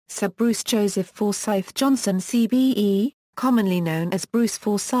Sir Bruce Joseph Forsyth-Johnson CBE, commonly known as Bruce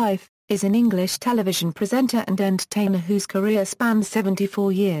Forsyth, is an English television presenter and entertainer whose career spans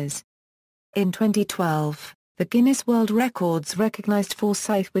 74 years. In 2012, the Guinness World Records recognized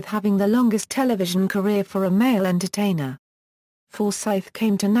Forsyth with having the longest television career for a male entertainer. Forsyth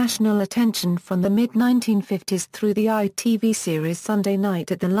came to national attention from the mid-1950s through the ITV series Sunday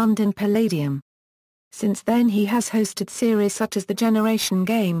Night at the London Palladium. Since then he has hosted series such as The Generation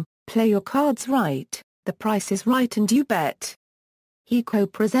Game, Play Your Cards Right, The Price is Right and You Bet. He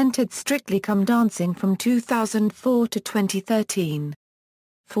co-presented Strictly Come Dancing from 2004 to 2013.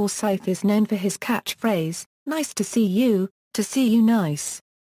 Forsyth is known for his catchphrase, "Nice to see you nice."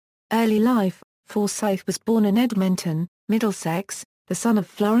 Early life: Forsyth was born in Edmonton, Middlesex, the son of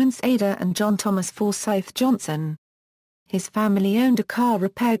Florence Ada and John Thomas Forsyth-Johnson. His family owned a car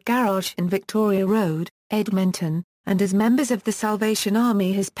repair garage in Victoria Road, Edmonton, and as members of the Salvation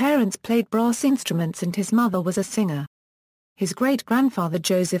Army his parents played brass instruments and his mother was a singer. His great-grandfather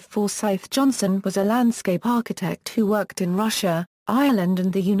Joseph Forsyth-Johnson was a landscape architect who worked in Russia, Ireland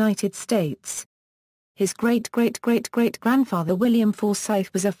and the United States. His great-great-great-great-grandfather William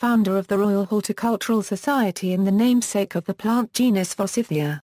Forsyth was a founder of the Royal Horticultural Society and the namesake of the plant genus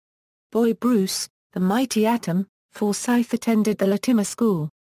Forsythia. Boy Bruce, the mighty atom, Forsyth attended the Latimer School.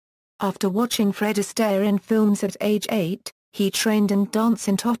 After watching Fred Astaire in films at age 8, he trained in dance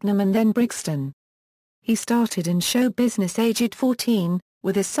in Tottenham and then Brixton. He started in show business aged 14,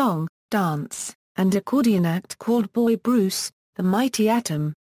 with a song, dance, and accordion act called Boy Bruce, the Mighty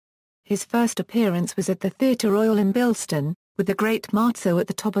Atom. His first appearance was at the Theatre Royal in Bilston, with the great Marzo at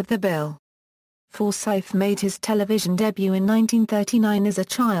the top of the bill. Forsyth made his television debut in 1939 as a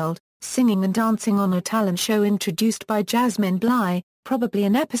child, singing and dancing on a talent show introduced by Jasmine Bligh, probably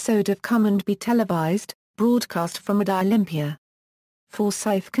an episode of Come and Be televised, broadcast from Rhode Olympia.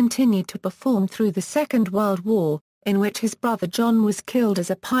 Forsyth continued to perform through the Second World War, in which his brother John was killed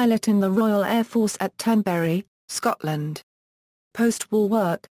as a pilot in the Royal Air Force at Turnberry, Scotland. Post-war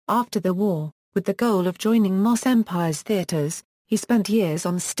work: after the war, with the goal of joining Moss Empire's theatres, he spent years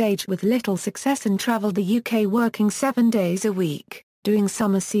on stage with little success and travelled the UK working 7 days a week, doing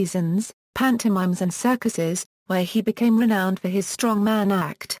summer seasons, pantomimes and circuses, where he became renowned for his strongman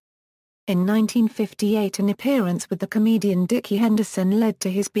act. In 1958 an appearance with the comedian Dickie Henderson led to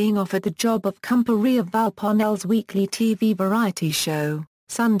his being offered the job of compere of Val Parnell's weekly TV variety show,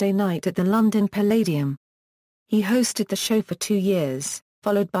 Sunday Night at the London Palladium. He hosted the show for 2 years,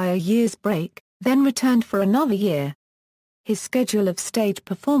 followed by a year's break, then returned for another year. His schedule of stage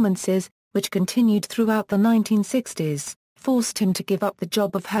performances, which continued throughout the 1960s, forced him to give up the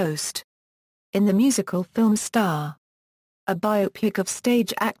job of host. In the musical film Star, a biopic of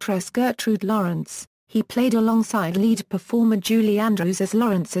stage actress Gertrude Lawrence, he played alongside lead performer Julie Andrews as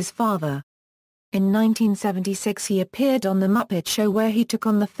Lawrence's father. In 1976 he appeared on The Muppet Show where he took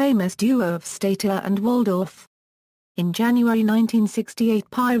on the famous duo of Statler and Waldorf. In January 1968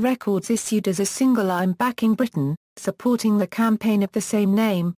 Pye Records issued as a single I'm Backing Britain, supporting the campaign of the same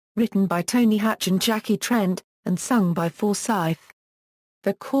name, written by Tony Hatch and Jackie Trent, and sung by Forsyth.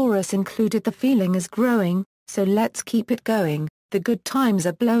 The chorus included "The feeling is growing, so let's keep it going, the good times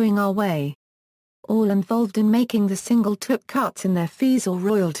are blowing our way." All involved in making the single took cuts in their fees or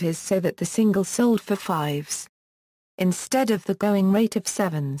royalties so that the single sold for 5s instead of the going rate of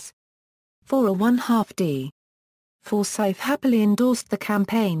 7s. For a 1/2d. Forsyth happily endorsed the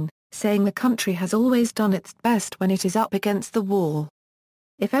campaign, saying the country has always done its best when it is up against the wall.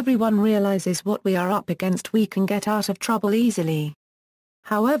 If everyone realizes what we are up against we can get out of trouble easily.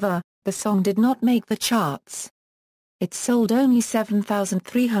 However, the song did not make the charts. It sold only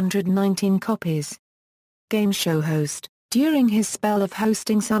 7,319 copies. Game show host: during his spell of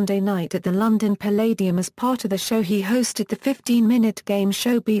hosting Sunday Night at the London Palladium as part of the show he hosted the 15-minute game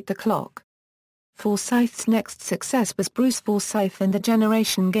show Beat the Clock. Forsyth's next success was Bruce Forsyth and the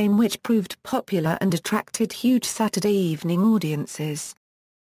Generation Game, which proved popular and attracted huge Saturday evening audiences.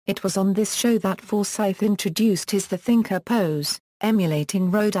 It was on this show that Forsyth introduced his The Thinker pose,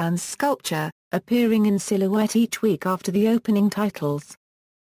 emulating Rodin's sculpture, appearing in silhouette each week after the opening titles.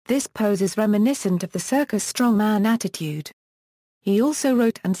 This pose is reminiscent of the circus strongman attitude. He also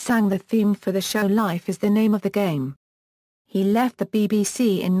wrote and sang the theme for the show Life is the Name of the Game. He left the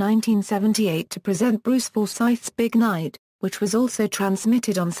BBC in 1978 to present Bruce Forsyth's Big Night, which was also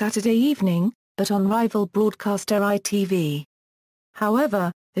transmitted on Saturday evening, but on rival broadcaster ITV.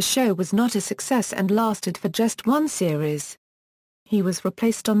 However, the show was not a success and lasted for just one series. He was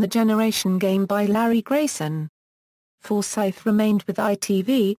replaced on The Generation Game by Larry Grayson. Forsyth remained with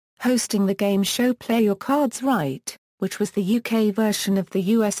ITV, hosting the game show Play Your Cards Right, which was the UK version of the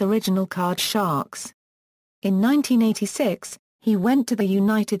US original Card Sharks. In 1986, he went to the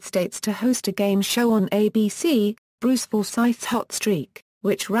United States to host a game show on ABC, Bruce Forsyth's Hot Streak,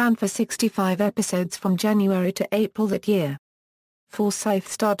 which ran for 65 episodes from January to April that year. Forsyth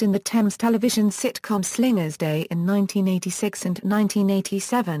starred in the Thames television sitcom Slinger's Day in 1986 and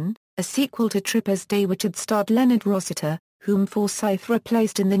 1987, a sequel to Tripper's Day which had starred Leonard Rossiter, whom Forsyth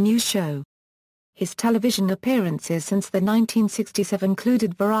replaced in the new show. His television appearances since the 1960s have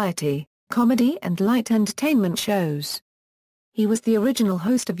included variety, comedy and light entertainment shows. He was the original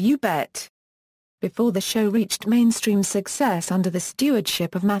host of You Bet! Before the show reached mainstream success under the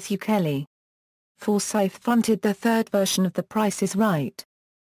stewardship of Matthew Kelly. Forsyth fronted the third version of The Price is Right.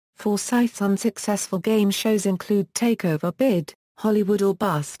 Forsyth's unsuccessful game shows include Takeover Bid, Hollywood or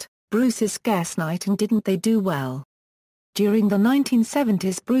Bust, Bruce's Guest Night and Didn't They Do Well? During the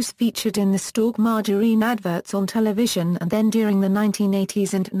 1970s Bruce featured in the Stork margarine adverts on television and then during the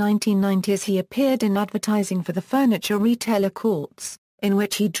 1980s and 1990s he appeared in advertising for the furniture retailer Courts, in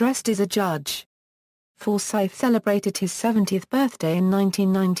which he dressed as a judge. Forsyth celebrated his 70th birthday in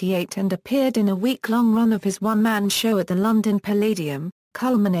 1998 and appeared in a week-long run of his one-man show at the London Palladium,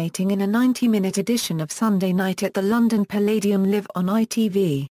 culminating in a 90-minute edition of Sunday Night at the London Palladium Live on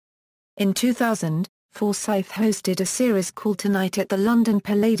ITV. In 2000, Forsyth hosted a series called Tonight at the London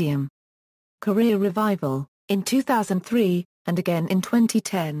Palladium. Career revival. In 2003, and again in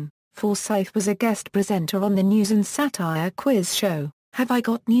 2010, Forsyth was a guest presenter on the news and satire quiz show, Have I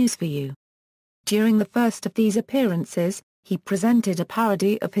Got News for You? During the first of these appearances, he presented a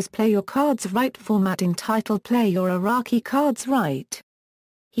parody of his Play Your Cards Right format entitled Play Your Iraqi Cards Right.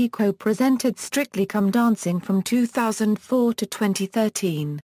 He co-presented Strictly Come Dancing from 2004 to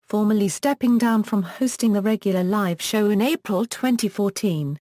 2013, formally stepping down from hosting the regular live show in April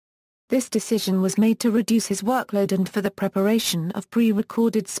 2014. This decision was made to reduce his workload and for the preparation of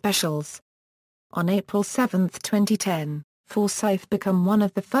pre-recorded specials. On April 7, 2010, Forsyth became one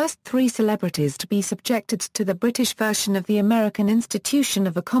of the first 3 celebrities to be subjected to the British version of the American institution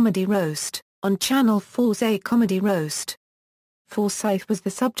of a comedy roast, on Channel 4's A Comedy Roast. Forsyth was the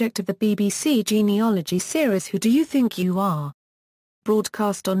subject of the BBC genealogy series Who Do You Think You Are?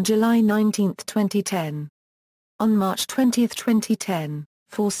 Broadcast on July 19, 2010. On March 20, 2010,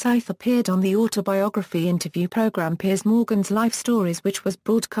 Forsyth appeared on the autobiography interview programme Piers Morgan's Life Stories which was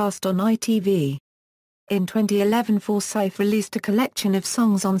broadcast on ITV. In 2011 Forsyth released a collection of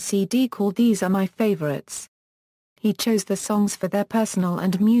songs on CD called These Are My Favorites. He chose the songs for their personal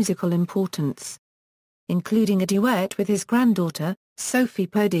and musical importance, including a duet with his granddaughter, Sophie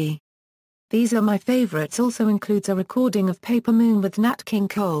Purdy. These Are My Favorites also includes a recording of Paper Moon with Nat King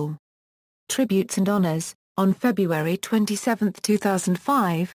Cole. Tributes and Honours. On February 27,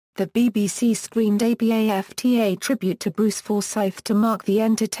 2005, the BBC screened a BAFTA tribute to Bruce Forsyth to mark the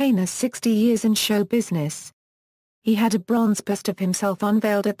entertainer's 60 years in show business. He had a bronze bust of himself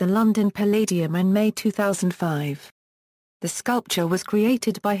unveiled at the London Palladium in May 2005. The sculpture was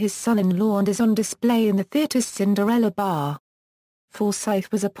created by his son-in-law and is on display in the theatre's Cinderella Bar.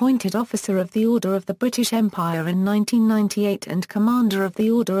 Forsyth was appointed Officer of the Order of the British Empire in 1998 and Commander of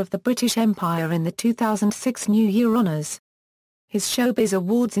the Order of the British Empire in the 2006 New Year Honours. His showbiz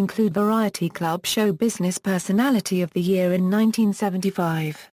awards include Variety Club Show Business Personality of the Year in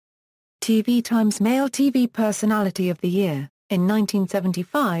 1975, TV Times Male TV Personality of the Year, in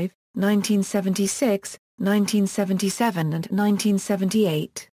 1975, 1976, 1977 and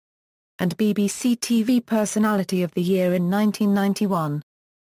 1978, and BBC TV Personality of the Year in 1991.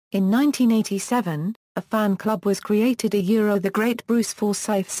 In 1987, a fan club was created, the Great Bruce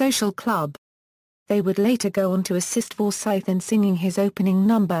Forsyth Social Club. They would later go on to assist Forsyth in singing his opening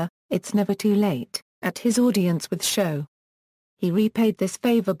number, It's Never Too Late, at his Audience With show. He repaid this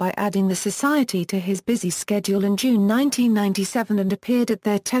favor by adding the society to his busy schedule in June 1997 and appeared at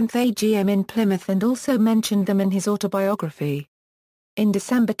their 10th AGM in Plymouth and also mentioned them in his autobiography. In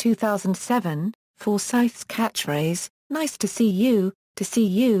December 2007, Forsyth's catchphrase, Nice to see you,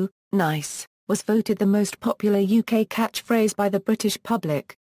 nice, was voted the most popular UK catchphrase by the British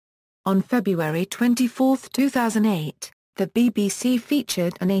public. On February 24, 2008, the BBC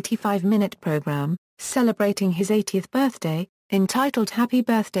featured an 85-minute programme, celebrating his 80th birthday, entitled Happy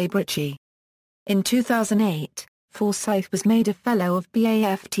Birthday Britchie. In 2008, Forsyth was made a Fellow of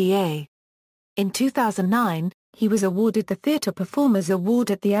BAFTA. In 2009, he was awarded the Theatre Performers Award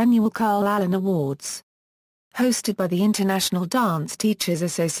at the annual Carl Allen Awards. Hosted by the International Dance Teachers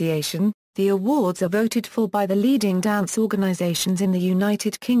Association, the awards are voted for by the leading dance organisations in the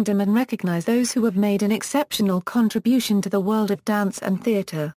United Kingdom and recognise those who have made an exceptional contribution to the world of dance and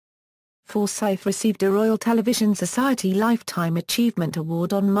theatre. Forsyth received a Royal Television Society Lifetime Achievement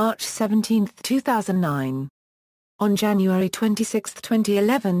Award on March 17, 2009. On January 26,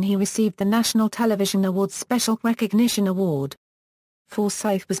 2011 he received the National Television Awards Special Recognition Award.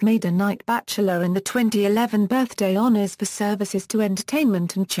 Forsyth was made a Knight Bachelor in the 2011 Birthday Honours for services to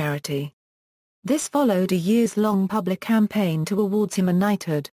entertainment and charity. This followed a years-long public campaign to award him a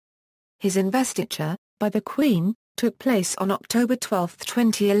knighthood. His investiture, by the Queen, took place on October 12,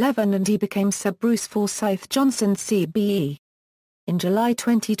 2011 and he became Sir Bruce Forsyth-Johnson CBE. In July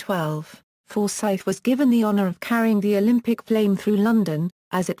 2012, Forsyth was given the honour of carrying the Olympic flame through London,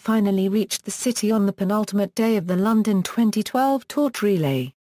 as it finally reached the city on the penultimate day of the London 2012 torch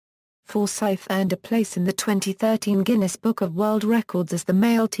relay. Forsyth earned a place in the 2013 Guinness Book of World Records as the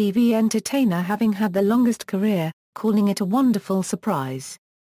male TV entertainer having had the longest career, calling it a wonderful surprise.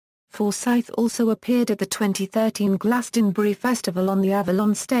 Forsyth also appeared at the 2013 Glastonbury Festival on the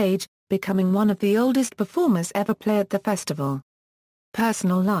Avalon stage, becoming one of the oldest performers ever play at the festival.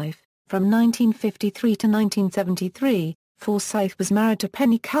 Personal life. From 1953 to 1973, Forsyth was married to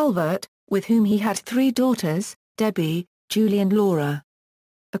Penny Calvert, with whom he had 3 daughters, Debbie, Julie and Laura.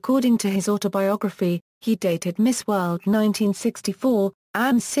 According to his autobiography, he dated Miss World 1964,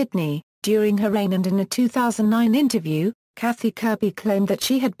 Anne Sidney, during her reign, and in a 2009 interview, Kathy Kirby claimed that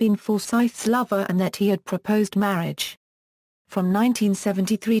she had been Forsyth's lover and that he had proposed marriage. From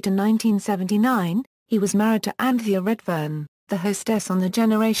 1973 to 1979, he was married to Anthea Redfern, the hostess on The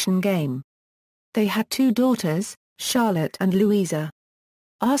Generation Game. They had 2 daughters, Charlotte and Louisa.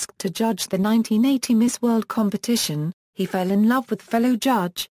 Asked to judge the 1980 Miss World competition, he fell in love with fellow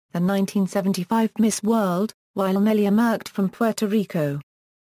judge, the 1975 Miss World, Wailemelia Merkt from Puerto Rico.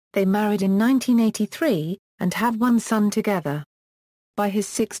 They married in 1983, and have 1 son together. By his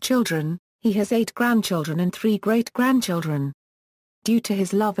 6 children, he has 8 grandchildren and 3 great-grandchildren. Due to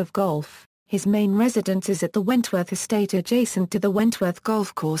his love of golf, his main residence is at the Wentworth Estate adjacent to the Wentworth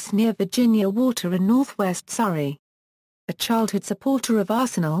Golf Course near Virginia Water in northwest Surrey. A childhood supporter of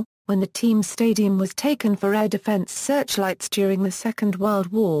Arsenal, when the team's stadium was taken for air defence searchlights during the Second World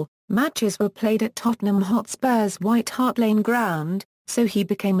War, matches were played at Tottenham Hotspur's White Hart Lane ground, so he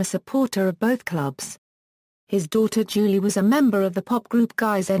became a supporter of both clubs. His daughter Julie was a member of the pop group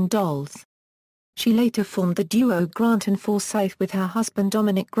Guys and Dolls. She later formed the duo Grant and Forsyth with her husband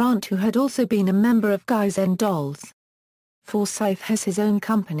Dominic Grant, who had also been a member of Guys and Dolls. Forsyth has his own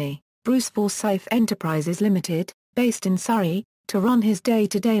company, Bruce Forsyth Enterprises Limited, based in Surrey, to run his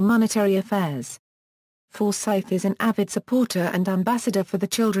day-to-day monetary affairs. Forsyth is an avid supporter and ambassador for the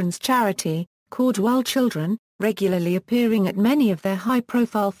children's charity, Cordwell Children, regularly appearing at many of their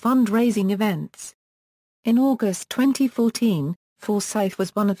high-profile fundraising events. In August 2014, Forsyth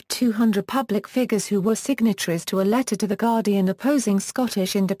was one of 200 public figures who were signatories to a letter to The Guardian opposing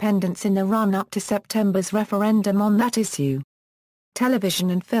Scottish independence in the run-up to September's referendum on that issue.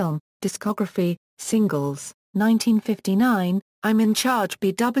 Television and film, discography, singles, 1959, I'm in Charge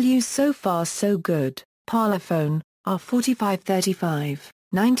BW So Far So Good, Parlophone, R4535,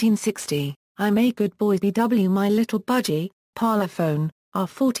 1960, I'm a Good Boy BW My Little Budgie, Parlophone,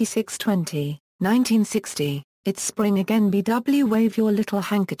 R4620, 1960. It's Spring Again BW Wave Your Little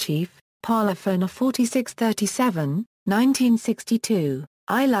Handkerchief, Parlophone R4637, 1962,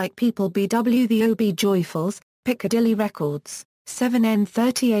 I Like People BW The O.B. Joyfuls, Piccadilly Records, 7N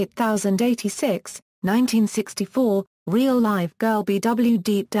 38086, 1964, Real Live Girl BW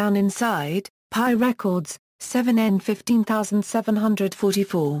Deep Down Inside, Pi Records, 7N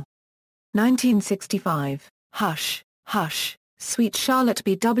 15744. 1965, Hush, Hush, Sweet Charlotte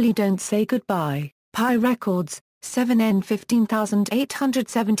BW Don't Say Goodbye. Pi Records, 7N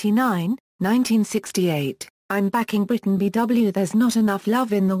 15879, 1968, I'm Backing Britain BW There's Not Enough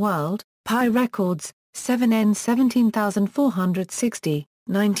Love in the World, Pi Records, 7N 17460,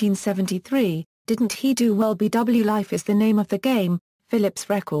 1973, Didn't He Do Well BW Life is the Name of the Game, Philips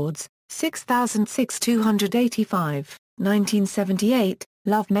Records, 6006 1978,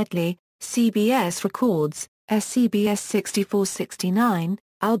 Love Medley, CBS Records, SCBS 6469,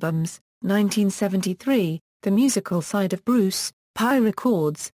 Albums, 1973, The Musical Side of Bruce, Pi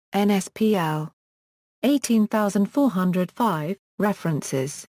Records, NSPL. 18405,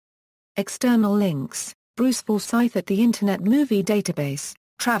 References. External links, Bruce Forsyth at the Internet Movie Database,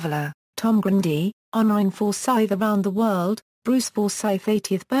 Traveller, Tom Grundy, Honoring Forsyth Around the World, Bruce Forsyth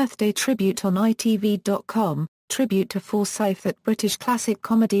 80th Birthday Tribute on ITV.com, Tribute to Forsyth at British Classic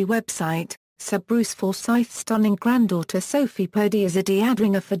Comedy website, Sir Bruce Forsyth's stunning granddaughter Sophie Purdy as a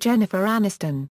Deadringer for Jennifer Aniston.